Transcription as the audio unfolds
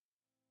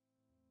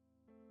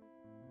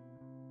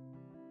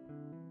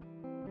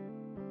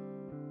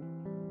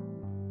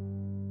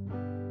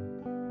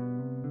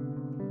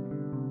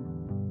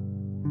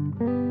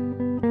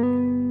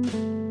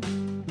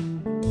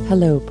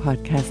Hello,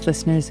 podcast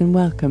listeners, and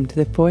welcome to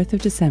the 4th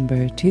of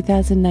December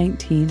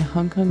 2019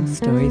 Hong Kong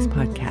Stories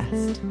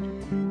podcast.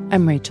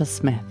 I'm Rachel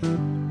Smith.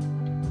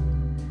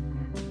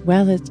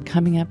 Well, it's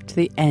coming up to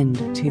the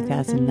end of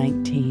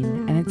 2019,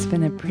 and it's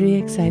been a pretty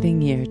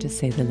exciting year to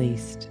say the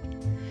least.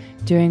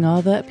 During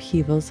all the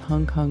upheavals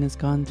Hong Kong has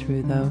gone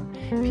through, though,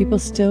 people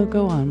still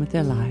go on with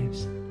their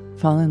lives,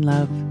 fall in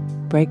love,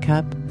 break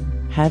up,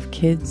 have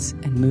kids,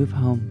 and move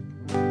home.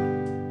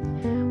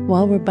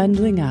 While we're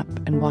bundling up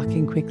and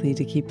walking quickly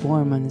to keep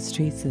warm on the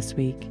streets this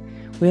week,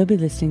 we'll be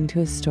listening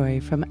to a story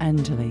from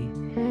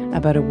Anjali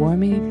about a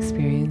warming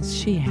experience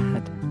she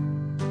had.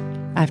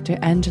 After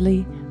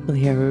Anjali, we'll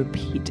hear a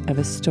repeat of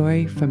a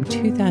story from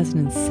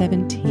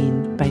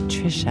 2017 by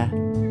Trisha,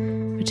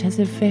 which has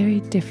a very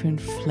different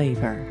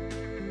flavour.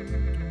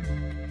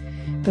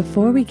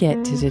 Before we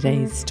get to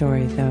today's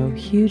story, though,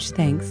 huge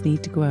thanks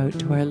need to go out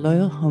to our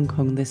loyal Hong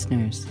Kong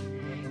listeners.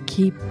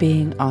 Keep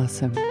being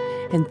awesome,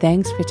 and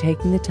thanks for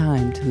taking the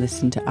time to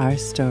listen to our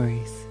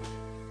stories.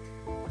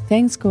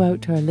 Thanks go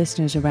out to our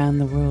listeners around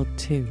the world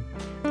too.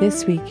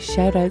 This week,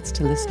 shout-outs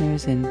to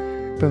listeners in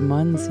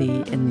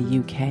Bermondsey in the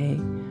UK,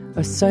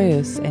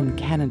 Osoyoos in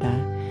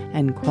Canada,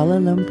 and Kuala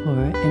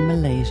Lumpur in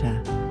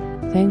Malaysia.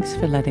 Thanks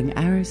for letting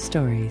our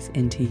stories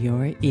into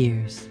your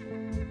ears.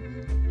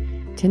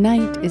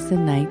 Tonight is the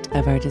night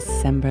of our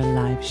December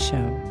live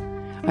show.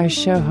 Our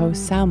show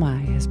host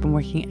Salmai has been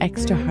working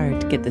extra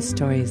hard to get the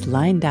stories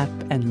lined up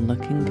and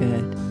looking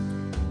good.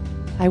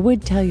 I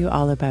would tell you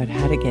all about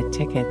how to get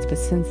tickets, but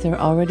since they're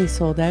already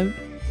sold out,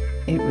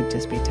 it would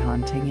just be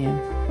taunting you.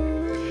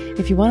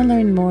 If you want to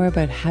learn more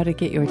about how to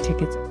get your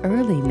tickets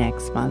early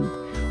next month,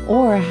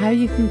 or how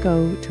you can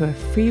go to a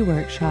free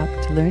workshop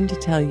to learn to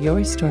tell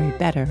your story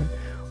better,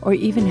 or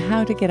even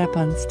how to get up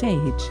on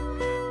stage,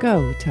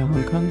 go to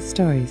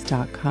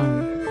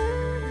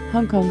hongkongstories.com.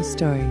 Hong Kong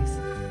Stories.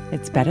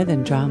 It's better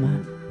than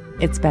drama.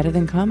 It's better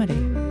than comedy.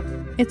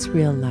 It's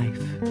real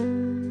life.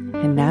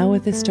 And now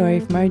with a story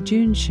from our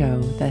June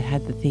show that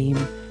had the theme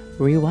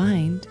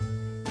Rewind,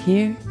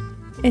 here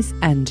is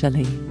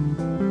Anjali.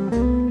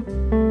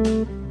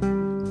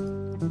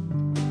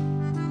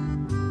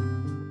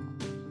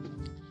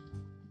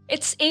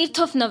 It's 8th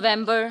of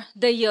November,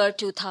 the year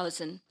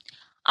 2000.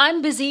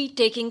 I'm busy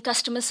taking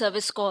customer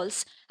service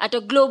calls at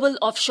a global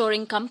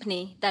offshoring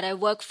company that I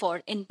work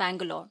for in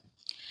Bangalore.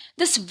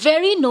 This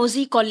very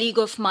nosy colleague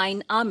of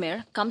mine,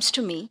 Amir, comes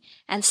to me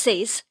and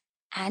says,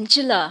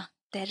 "Angela,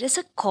 there is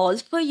a call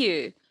for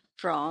you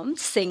from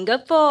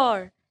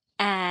Singapore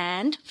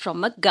and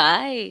from a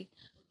guy.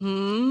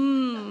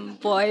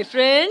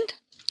 Boyfriend?"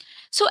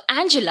 So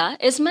Angela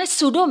is my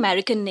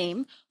pseudo-American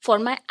name for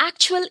my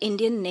actual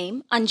Indian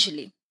name,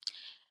 Anjali.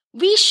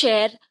 We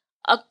share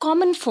a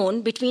common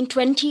phone between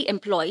 20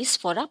 employees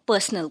for our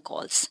personal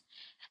calls.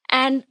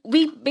 And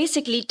we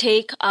basically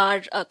take our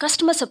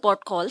customer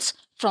support calls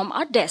from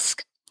our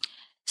desk.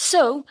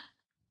 So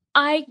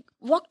I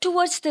walk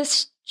towards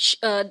this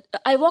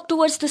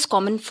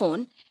common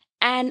phone,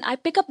 and I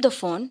pick up the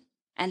phone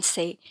and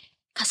say,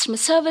 "Customer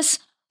service,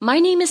 my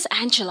name is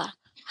Angela.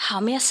 How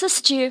may I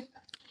assist you?"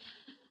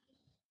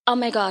 Oh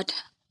my God,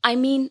 I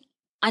mean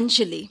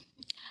Anjali.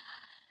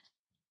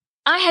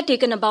 I had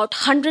taken about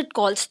 100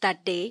 calls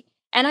that day,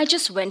 and I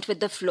just went with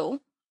the flow,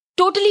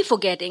 totally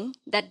forgetting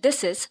that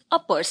this is a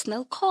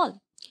personal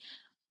call.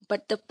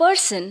 But the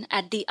person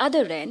at the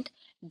other end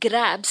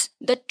grabs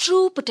the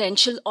true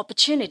potential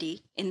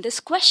opportunity in this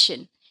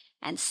question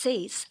and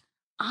says,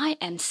 "I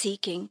am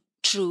seeking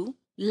true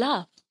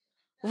love."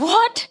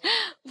 What?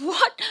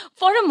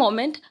 For a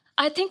moment,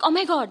 I think, oh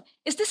my God,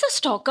 is this a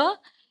stalker?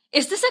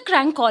 Is this a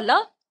crank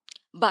caller?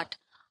 But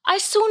I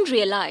soon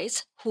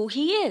realize who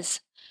he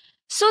is.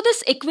 So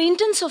this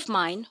acquaintance of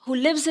mine who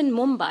lives in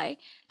Mumbai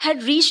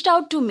had reached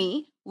out to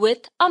me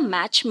with a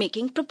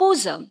matchmaking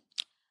proposal.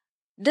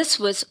 This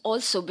was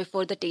also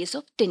before the days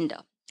of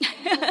Tinder.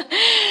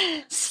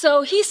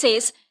 So he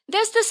says,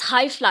 "There's this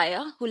high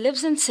flyer who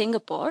lives in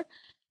Singapore,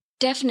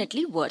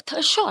 definitely worth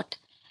a shot."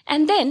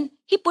 And then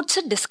he puts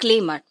a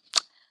disclaimer,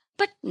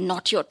 "But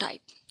not your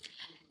type."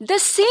 The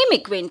same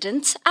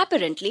acquaintance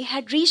apparently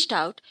had reached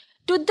out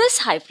to this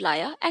high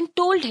flyer and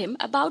told him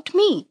about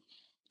me.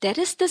 "There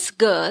is this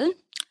girl,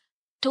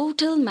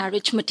 total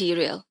marriage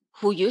material,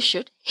 who you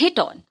should hit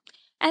on."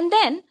 And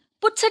then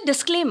puts a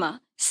disclaimer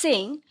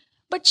saying,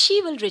 "But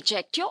she will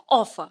reject your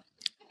offer."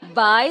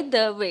 By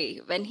the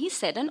way, when he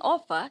said an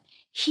offer,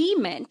 he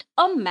meant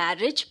a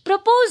marriage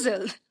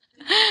proposal.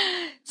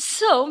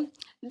 So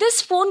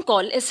this phone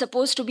call is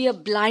supposed to be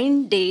a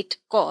blind date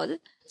call,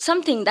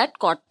 something that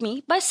caught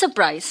me by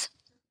surprise.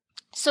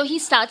 So he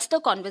starts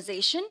the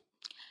conversation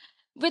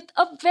with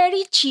a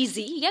very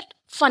cheesy yet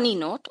funny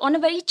note, on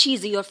a very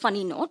cheesy or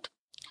funny note.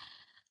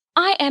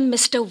 "I am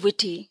Mr.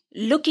 Witty,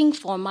 looking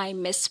for my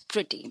Miss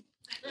Pretty."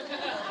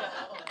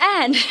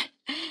 And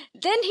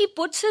then he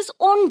puts his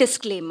own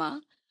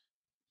disclaimer.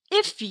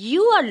 "If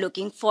you are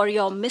looking for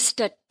your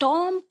Mr.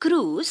 Tom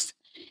Cruise,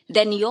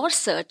 then your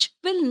search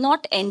will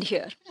not end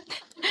here."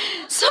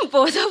 So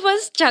both of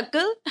us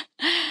chuckle,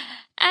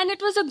 and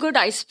it was a good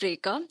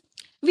icebreaker.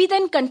 We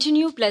then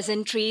continue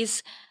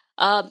pleasantries,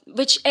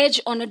 which edge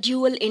on a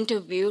dual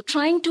interview,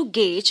 trying to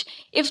gauge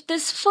if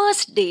this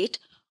first date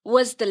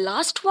was the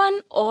last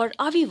one or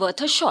are we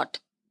worth a shot.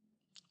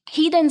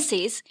 He then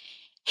says,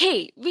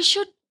 "Hey, we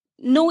should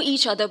know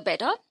each other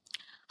better.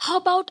 How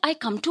about I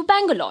come to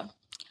Bangalore?"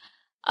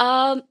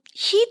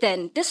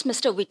 This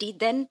Mr. Witty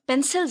then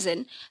pencils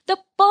in the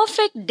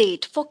perfect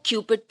date for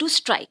Cupid to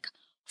strike,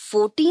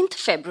 14th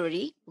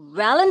February,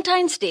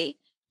 Valentine's Day,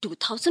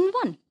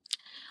 2001.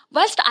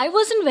 Whilst I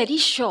wasn't very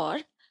sure,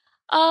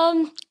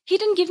 he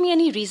didn't give me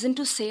any reason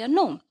to say a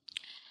no.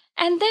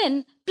 And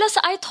then, plus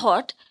I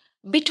thought,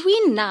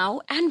 between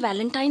now and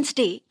Valentine's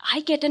Day, I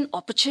get an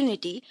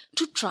opportunity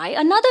to try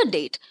another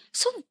date.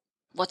 So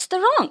what's the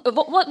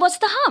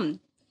harm?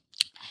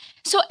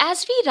 So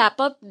as we wrap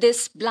up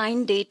this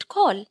blind date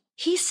call,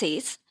 he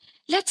says,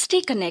 let's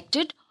stay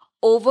connected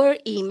over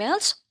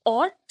emails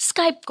or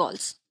Skype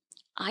calls.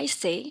 I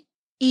say,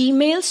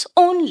 emails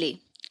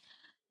only.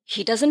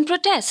 He doesn't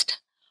protest.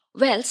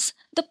 Whilst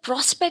the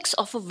prospects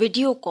of a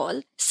video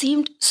call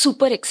seemed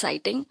super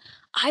exciting,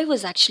 I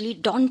was actually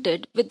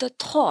daunted with the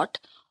thought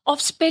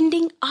of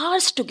spending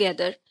hours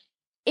together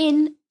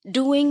in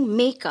doing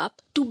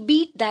makeup to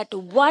beat that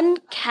 1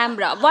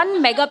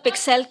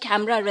 megapixel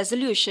camera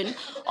resolution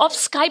of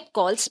Skype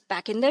calls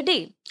back in the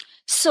day.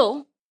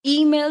 So,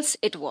 emails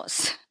it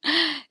was.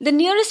 The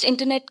nearest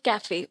internet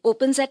cafe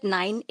opens at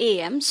 9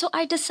 a.m. So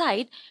I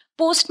decide,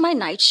 post my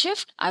night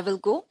shift, I will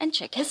go and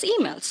check his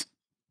emails.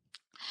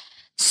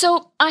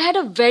 So I had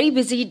a very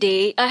busy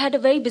day. I had a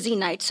very busy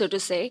night, so to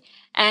say,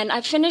 and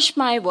I finish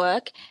my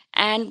work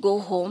and go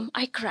home.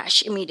 I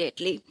crash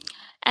immediately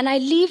and I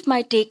leave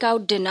my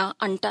takeout dinner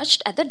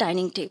untouched at the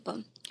dining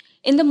table.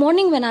 In the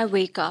morning when I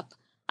wake up,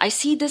 I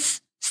see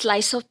this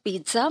slice of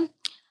pizza.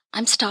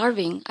 I'm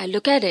starving. I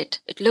look at it.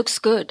 It looks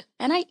good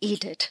and I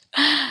eat it.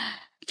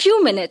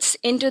 Few minutes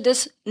into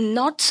this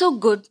not so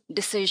good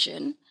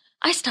decision,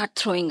 I start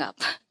throwing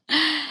up.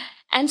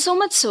 And so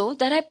much so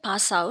that I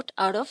pass out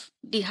of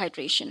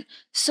dehydration.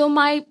 So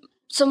my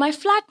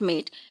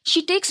flatmate,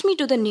 she takes me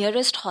to the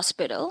nearest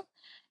hospital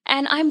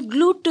and I'm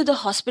glued to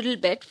the hospital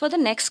bed for the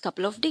next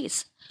couple of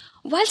days.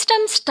 Whilst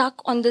I'm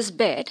stuck on this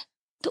bed,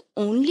 the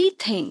only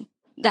thing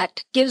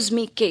that gives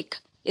me kick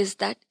is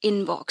that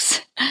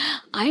inbox.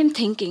 I am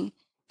thinking,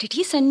 did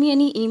he send me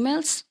any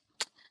emails?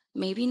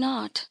 Maybe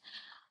not.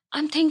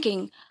 I'm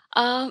thinking,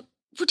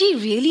 would he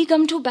really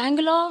come to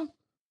Bangalore?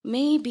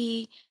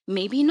 Maybe,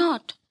 maybe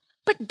not.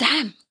 But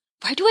damn,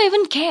 why do I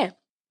even care?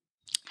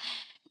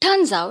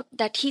 Turns out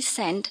that he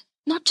sent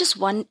not just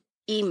one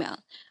email,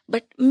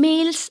 but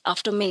mails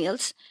after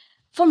mails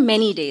for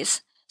many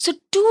days. So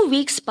 2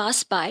 weeks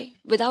pass by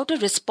without a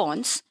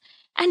response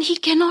and he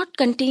cannot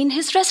contain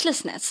his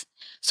restlessness.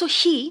 So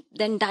he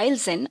then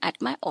dials in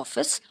at my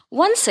office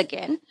once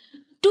again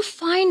to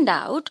find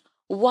out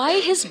why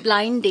his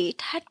blind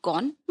date had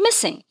gone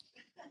missing.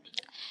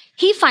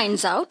 He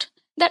finds out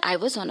that I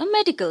was on a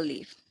medical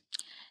leave.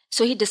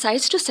 So he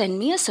decides to send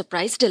me a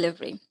surprise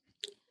delivery.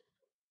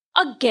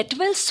 "A get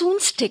well soon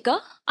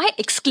sticker?" I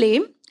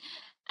exclaim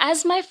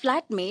as my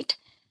flatmate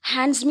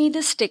hands me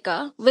the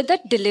sticker with a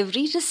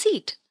delivery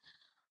receipt.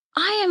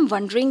 I am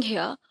wondering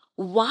here,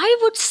 why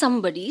would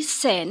somebody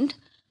send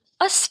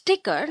a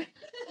sticker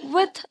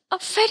with a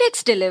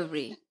FedEx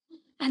delivery?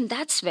 And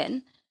that's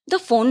when the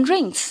phone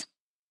rings.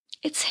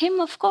 It's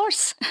him, of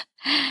course.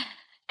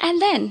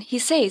 And then he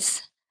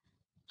says,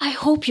 "I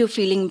hope you're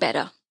feeling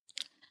better.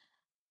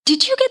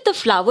 Did you get the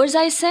flowers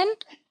I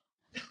sent?"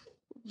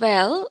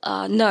 Well,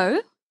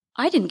 no,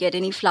 I didn't get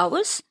any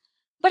flowers,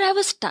 but I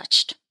was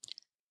touched.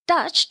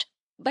 Touched,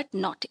 but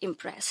not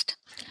impressed.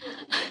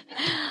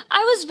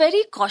 I was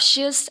very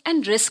cautious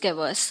and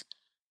risk-averse.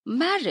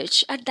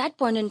 Marriage at that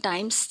point in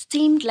time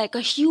seemed like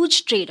a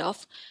huge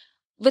trade-off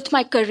with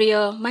my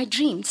career, my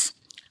dreams.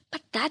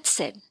 But that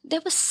said,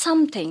 there was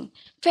something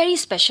very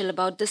special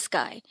about this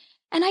guy,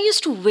 and I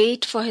used to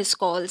wait for his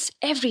calls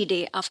every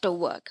day after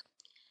work.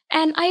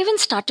 And I even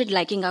started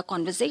liking our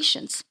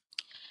conversations.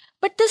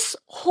 But this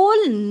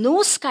whole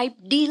no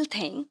Skype deal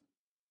thing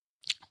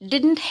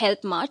didn't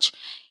help much.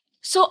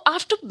 So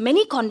after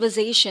many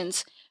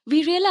conversations,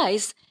 we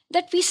realized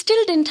that we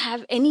still didn't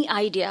have any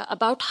idea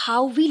about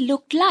how we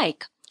looked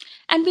like.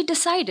 And we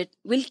decided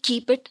we'll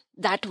keep it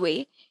that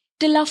way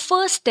till our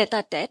first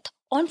tete-a-tete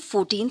on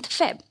 14th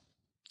Feb.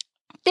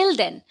 Till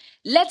then,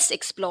 let's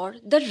explore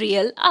the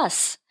real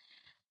us.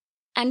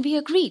 And we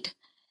agreed.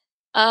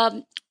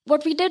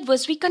 What we did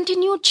was we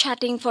continued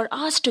chatting for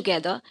hours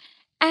together,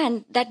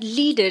 and that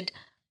led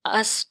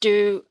us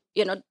to,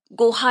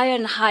 go higher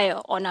and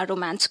higher on our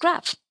romance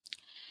graph.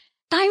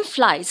 Time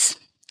flies.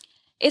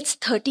 It's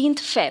 13th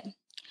Feb.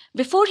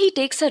 Before he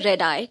takes a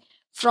red eye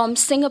from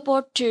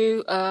Singapore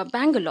to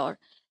Bangalore,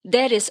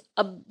 there is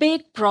a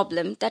big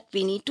problem that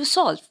we need to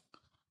solve.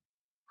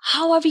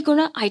 How are we going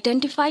to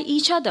identify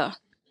each other?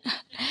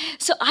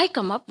 So I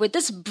come up with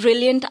this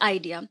brilliant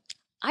idea.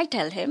 I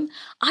tell him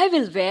I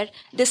will wear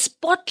this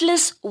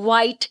spotless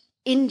white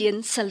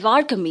Indian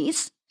salwar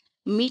kameez.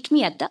 Meet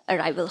me at the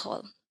arrival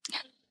hall.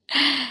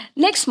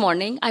 Next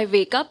morning, I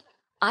wake up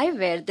I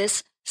wear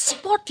this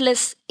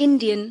spotless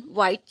Indian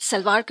white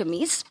salwar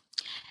kameez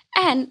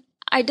and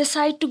I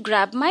decide to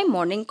grab my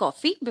morning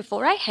coffee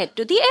before I head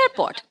to the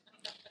airport.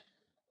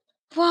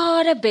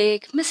 What a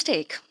big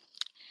mistake.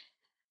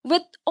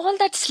 With all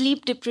that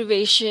sleep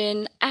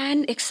deprivation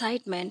and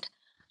excitement,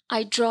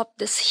 I dropped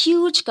this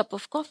huge cup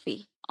of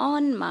coffee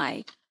on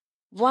my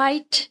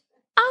white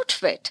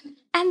outfit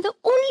and the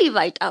only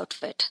white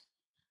outfit.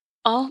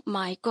 Oh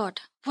my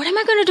God, what am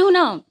I going to do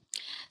now?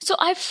 So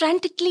I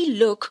frantically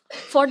look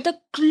for the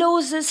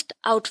closest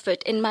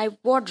outfit in my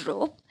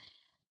wardrobe,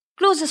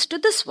 closest to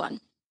this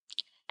one.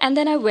 And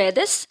then I wear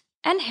this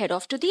and head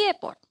off to the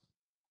airport.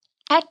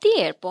 At the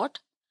airport,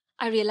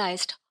 I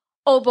realized,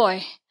 oh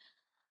boy,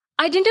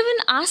 I didn't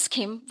even ask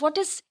him what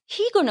is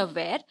he gonna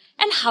wear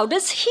and how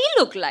does he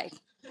look like.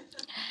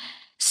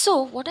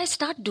 So what I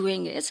start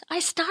doing is I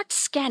start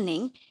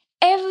scanning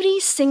every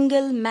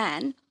single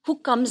man who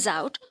comes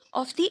out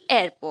of the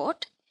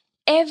airport,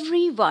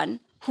 everyone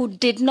who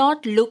did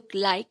not look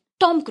like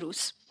Tom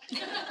Cruise.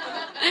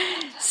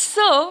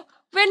 So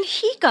when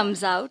he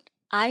comes out,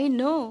 I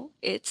know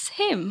it's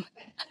him.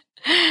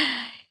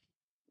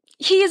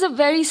 He is a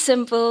very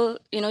simple,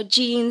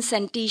 jeans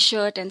and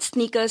t-shirt and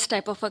sneakers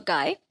type of a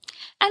guy.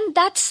 And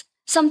that's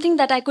something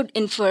that I could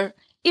infer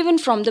even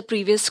from the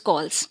previous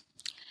calls.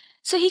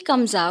 So he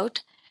comes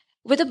out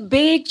with a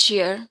big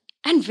cheer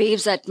and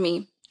waves at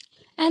me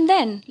and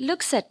then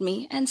looks at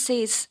me and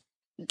says,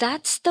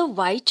 "That's the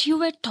white you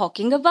were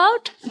talking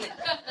about?"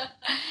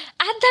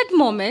 At that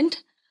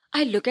moment,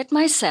 I look at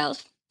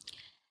myself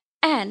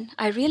and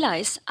I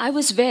realize I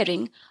was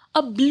wearing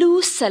a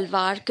blue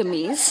salwar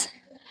kameez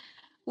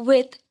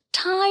with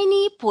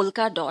tiny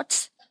polka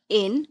dots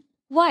in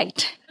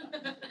white.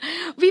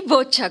 We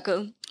both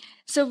chuckle.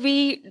 So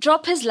we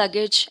drop his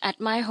luggage at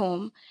my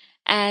home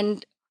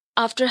and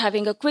after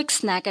having a quick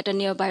snack at a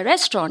nearby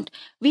restaurant,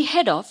 we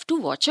head off to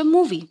watch a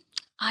movie.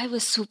 I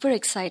was super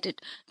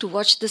excited to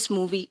watch this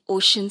movie,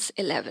 Ocean's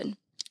 11.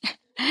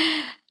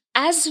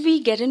 As we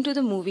get into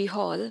the movie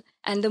hall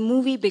and the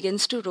movie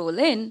begins to roll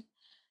in,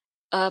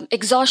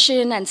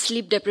 exhaustion and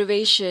sleep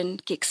deprivation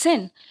kicks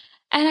in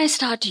and I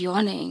start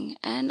yawning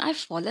and I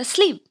fall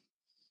asleep.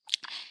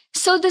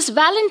 So this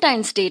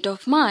Valentine's date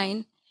of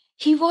mine,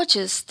 he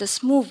watches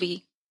this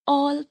movie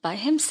all by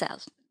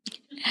himself.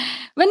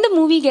 When the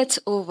movie gets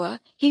over,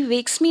 he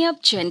wakes me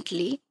up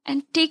gently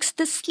and takes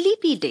the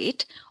sleepy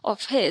date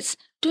of his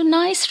to a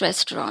nice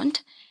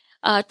restaurant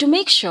to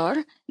make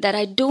sure that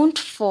I don't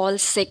fall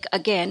sick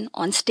again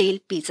on stale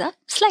pizza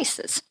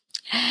slices.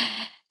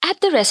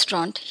 At the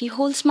restaurant, he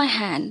holds my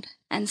hand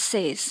and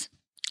says,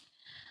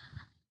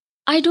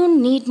 "I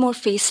don't need more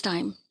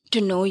FaceTime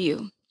to know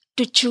you,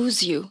 to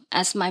choose you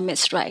as my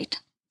Miss Right.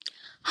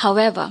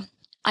 However,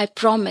 I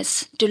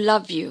promise to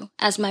love you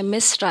as my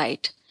Miss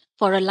Right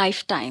for a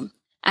lifetime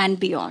and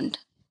beyond.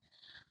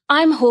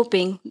 I'm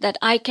hoping that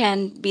I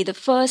can be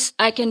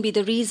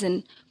the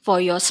reason for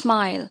your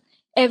smile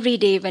every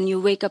day when you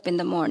wake up in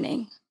the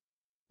morning."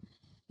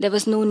 There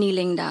was no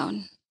kneeling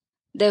down.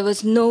 There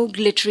was no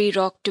glittery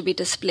rock to be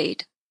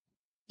displayed.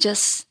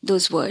 Just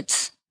those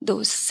words,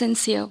 those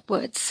sincere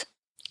words.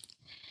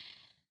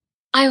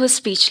 I was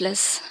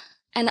speechless,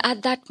 and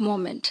at that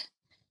moment,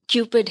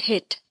 Cupid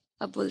hit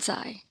a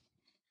bullseye.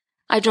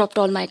 I dropped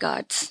all my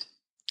guards.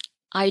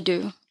 I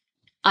do.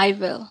 I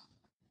will.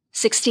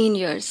 16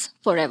 years,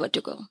 forever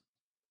to go.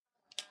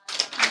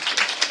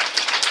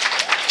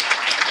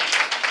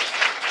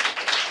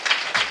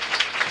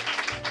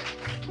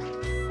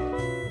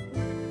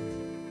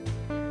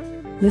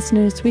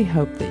 Listeners, we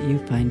hope that you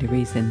find a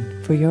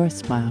reason for your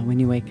smile when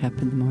you wake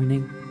up in the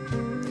morning.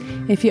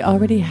 If you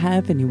already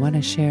have and you want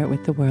to share it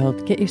with the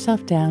world, get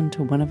yourself down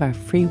to one of our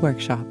free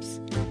workshops.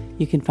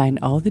 You can find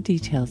all the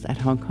details at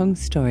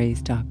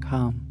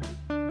hongkongstories.com.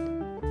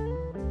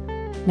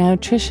 Now,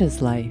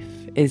 Trisha's life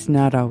is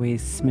not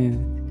always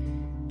smooth,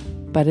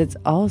 but it's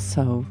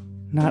also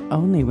not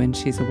only when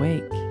she's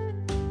awake.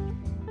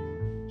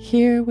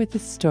 Here with a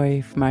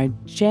story from our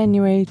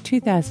January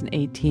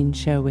 2018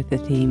 show with the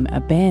theme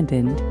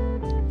Abandoned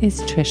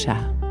is Trisha.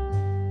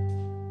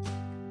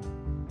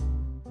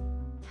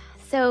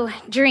 So,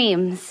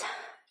 dreams.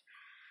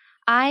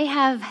 I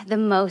have the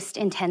most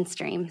intense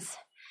dreams.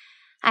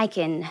 I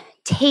can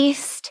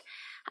taste,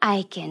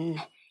 I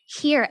can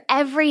hear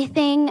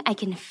everything, I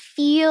can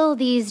feel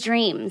these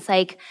dreams.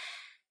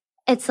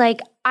 It's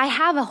like I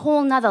have a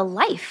whole nother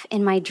life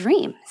in my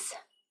dreams.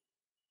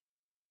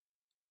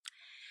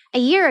 A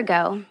year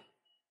ago,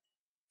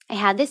 I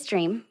had this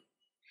dream.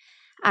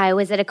 I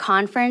was at a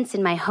conference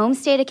in my home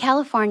state of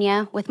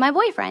California with my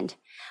boyfriend.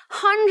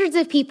 Hundreds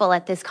of people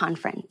at this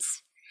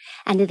conference.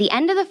 And at the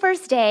end of the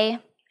first day,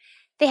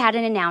 they had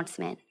an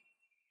announcement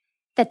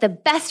that the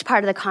best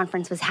part of the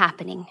conference was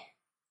happening.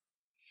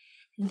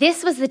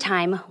 This was the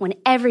time when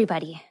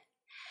everybody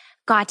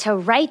got to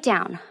write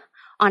down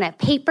on a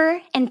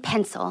paper and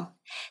pencil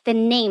the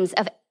names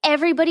of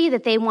everybody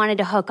that they wanted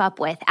to hook up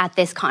with at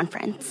this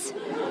conference.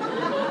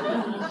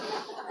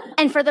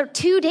 And for the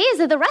 2 days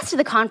of the rest of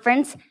the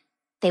conference,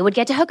 they would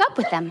get to hook up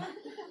with them.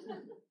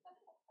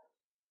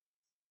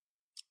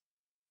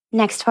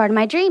 Next part of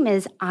my dream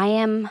is I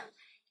am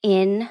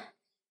in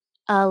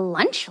a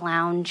lunch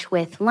lounge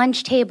with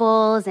lunch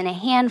tables and a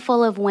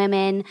handful of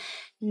women,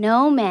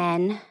 no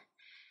men,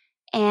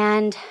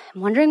 and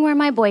I'm wondering where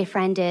my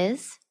boyfriend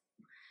is.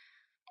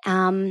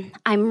 I'm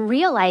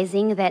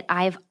realizing that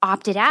I've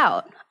opted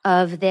out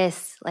of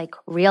this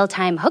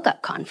real-time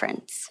hookup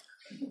conference.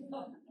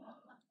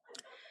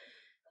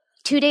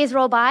 2 days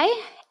roll by,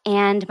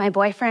 and my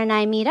boyfriend and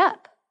I meet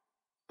up.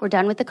 We're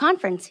done with the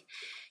conference.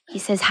 He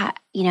says, how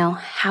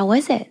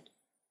was it?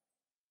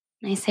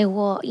 And I say,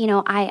 well,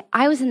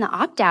 I was in the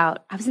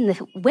opt-out. I was in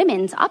the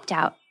women's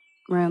opt-out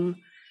room.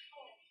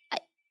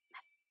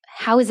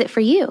 How is it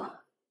for you?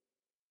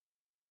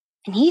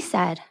 And he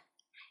said,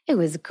 it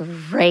was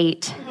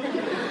great.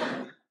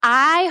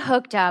 I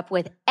hooked up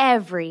with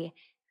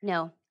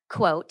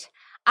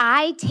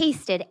I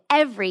tasted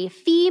every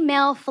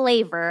female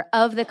flavor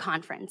of the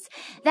conference.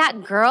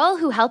 That girl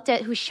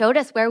who showed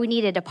us where we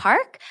needed to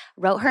park,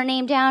 wrote her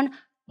name down,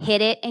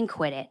 hit it and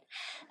quit it.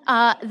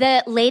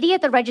 The lady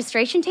at the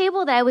registration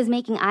table that I was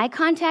making eye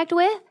contact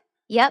with,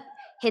 yep,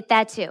 hit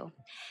that too.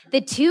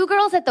 The 2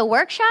 girls at the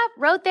workshop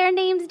wrote their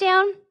names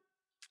down,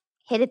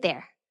 hit it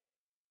there.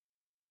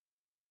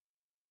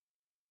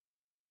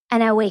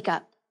 And I wake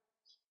up.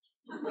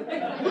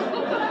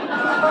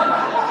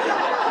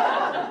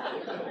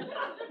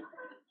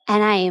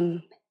 And I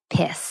am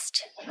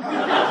pissed.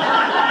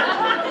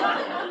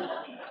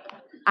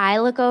 I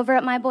look over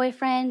at my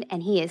boyfriend,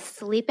 and he is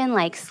sleeping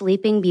like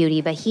Sleeping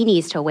Beauty, but he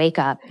needs to wake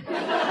up.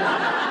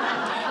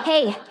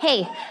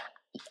 Hey,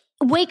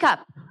 wake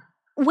up.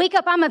 Wake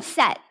up, I'm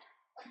upset.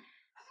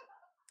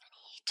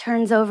 He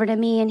turns over to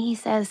me, and he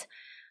says,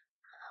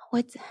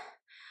 what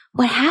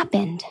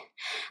happened?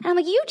 And I'm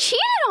like, you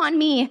cheated on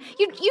me.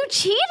 You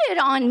cheated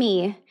on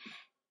me.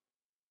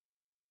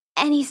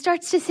 And he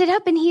starts to sit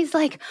up and he's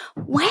like,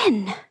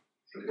 when?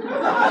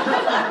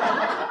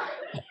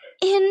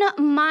 In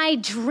my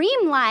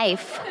dream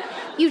life,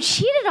 you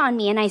cheated on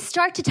me. And I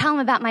start to tell him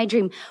about my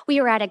dream.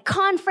 We were at a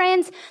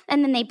conference,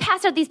 and then they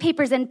passed out these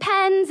papers and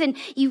pens, and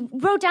you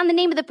wrote down the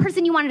name of the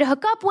person you wanted to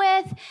hook up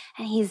with.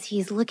 And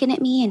he's looking at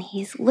me and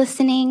he's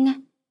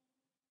listening.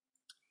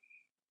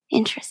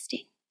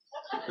 Interesting.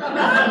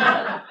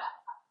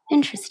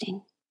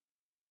 Interesting.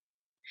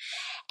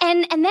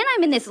 And then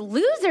I'm in this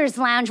loser's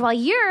lounge while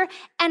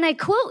and I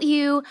quote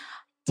you,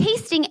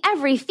 tasting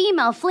every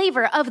female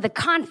flavor of the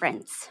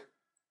conference.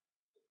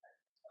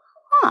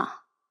 Huh.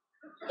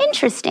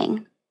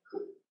 Interesting.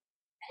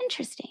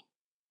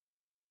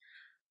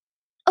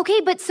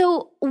 Okay, but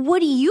so what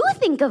do you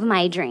think of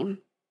my dream?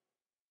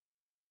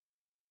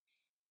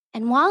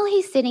 And while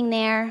he's sitting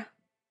there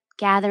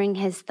gathering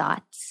his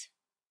thoughts,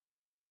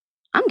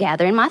 I'm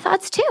gathering my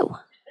thoughts too.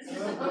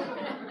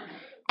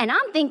 And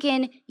I'm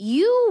thinking,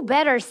 you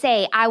better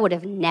say, I would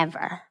have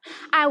never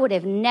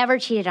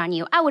cheated on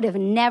you. I would have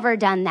never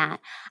done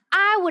that.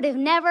 I would have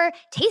never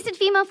tasted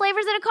female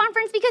flavors at a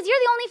conference because you're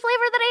the only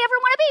flavor that I ever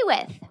want to be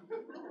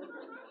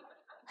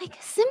with.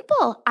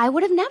 Simple. I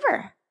would have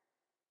never.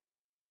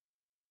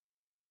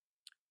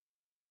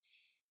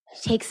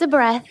 He takes a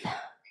breath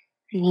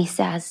and he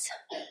says,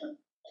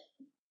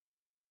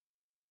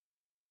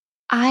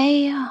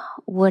 I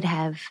would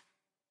have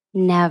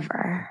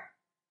never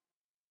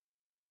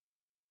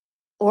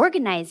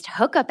organized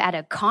hookup at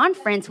a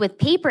conference with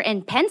paper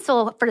and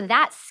pencil for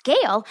that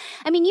scale.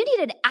 I mean, you need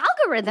an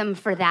algorithm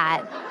for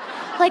that.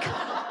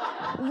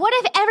 What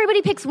if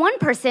everybody picks one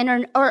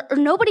person or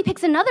nobody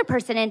picks another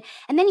person? And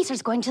then he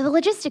starts going to the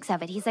logistics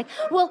of it. He's like,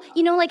 well,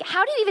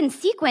 how do you even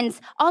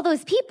sequence all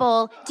those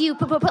people? Do you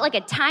put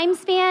a time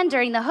span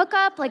during the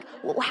hookup?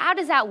 How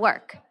does that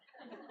work?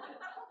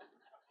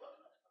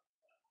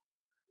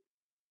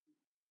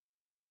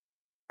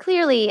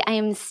 Clearly, I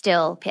am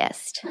still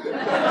pissed.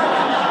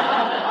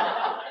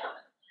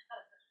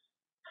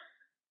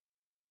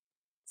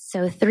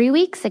 So 3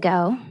 weeks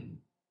ago,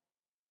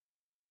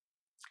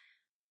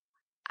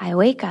 I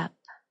wake up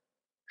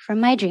from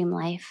my dream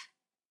life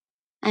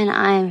and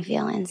I'm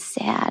feeling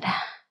sad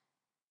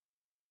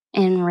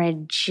and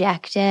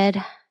rejected.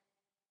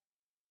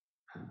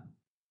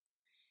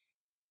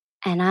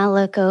 And I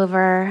look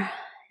over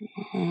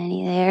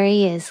and there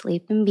he is,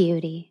 Sleeping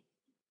Beauty.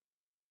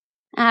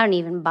 I don't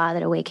even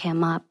bother to wake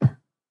him up.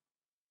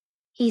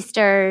 He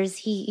stirs,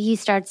 he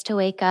starts to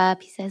wake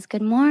up. He says,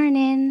 good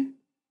morning.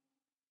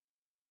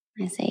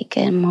 I say,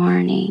 good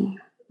morning.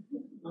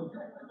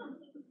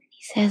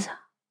 He says,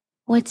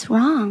 what's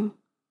wrong?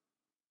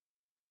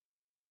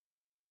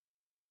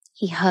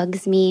 He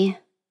hugs me.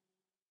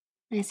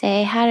 I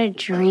say, I had a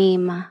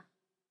dream.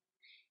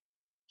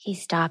 He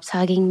stops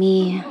hugging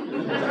me.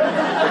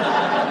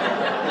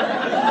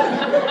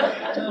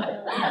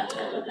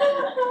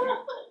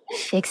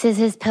 Fixes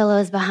his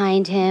pillows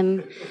behind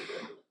him,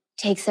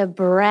 takes a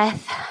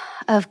breath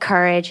of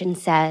courage and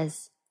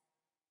says,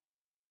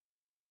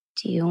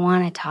 do you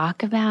want to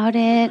talk about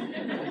it?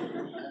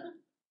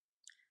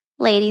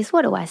 Ladies,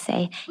 what do I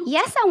say?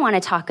 Yes, I want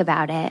to talk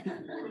about it.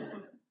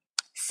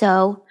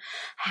 So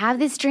I have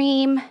this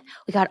dream.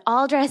 We got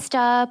all dressed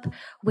up.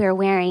 We're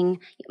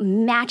wearing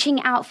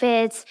matching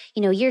outfits,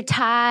 your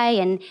tie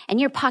and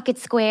your pocket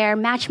square,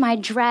 match my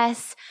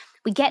dress.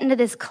 We get into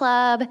this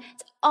club.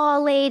 It's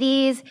all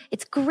ladies.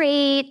 It's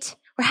great.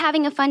 We're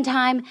having a fun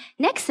time.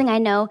 Next thing I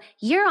know,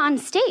 you're on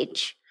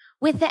stage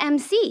with the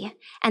MC.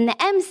 And the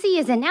MC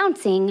is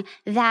announcing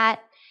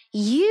that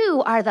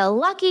you are the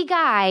lucky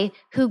guy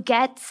who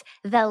gets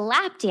the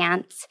lap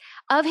dance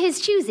of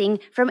his choosing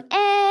from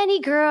any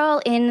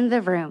girl in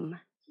the room.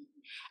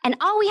 And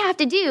all we have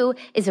to do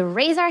is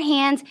raise our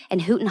hands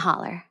and hoot and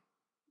holler.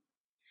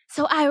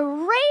 So I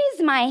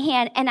raise my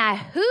hand and I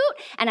hoot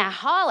and I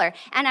holler,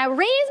 and I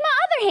raise my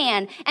other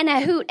hand and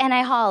I hoot and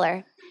I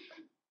holler.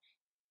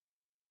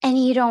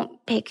 And you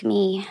don't pick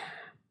me.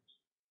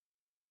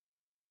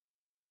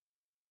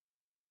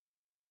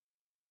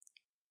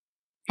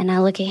 And I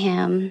look at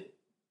him,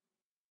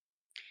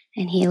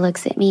 and he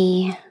looks at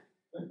me,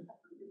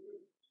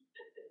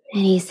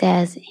 and he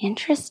says,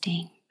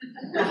 "Interesting."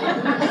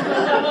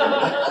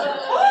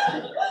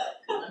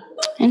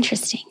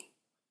 Interesting.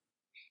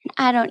 And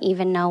I don't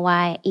even know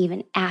why I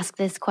even asked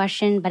this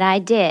question, but I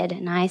did.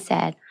 And I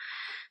said,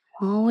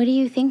 "Well, what do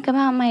you think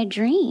about my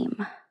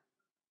dream?"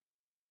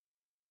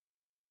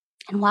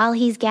 And while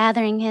he's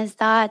gathering his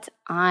thoughts,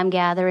 I'm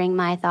gathering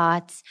my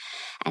thoughts.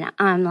 And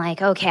I'm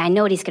like, okay, I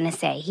know what he's going to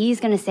say. He's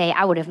going to say,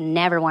 "I would have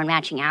never worn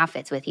matching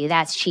outfits with you.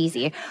 That's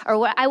cheesy."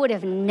 Or I would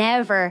have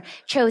never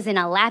chosen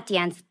a lap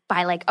dance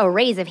by like a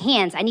raise of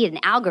hands. I need an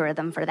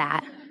algorithm for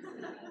that.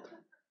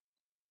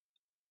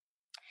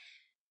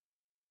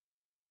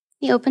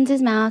 He opens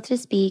his mouth to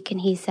speak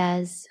and he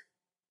says,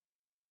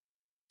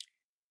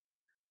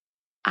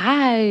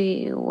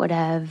 "I would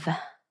have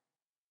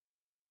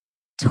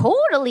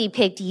totally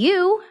picked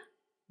you."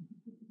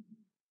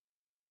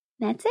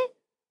 That's it.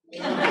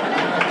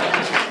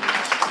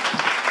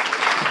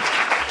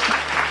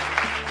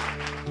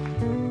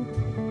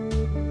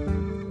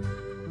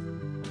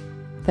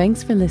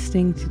 Thanks for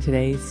listening to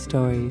today's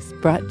stories,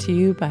 brought to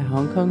you by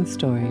Hong Kong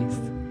Stories.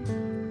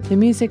 The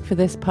music for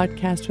this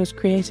podcast was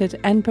created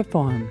and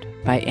performed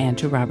by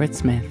Andrew Robert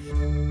Smith.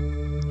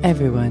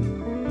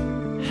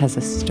 Everyone has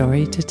a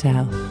story to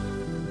tell.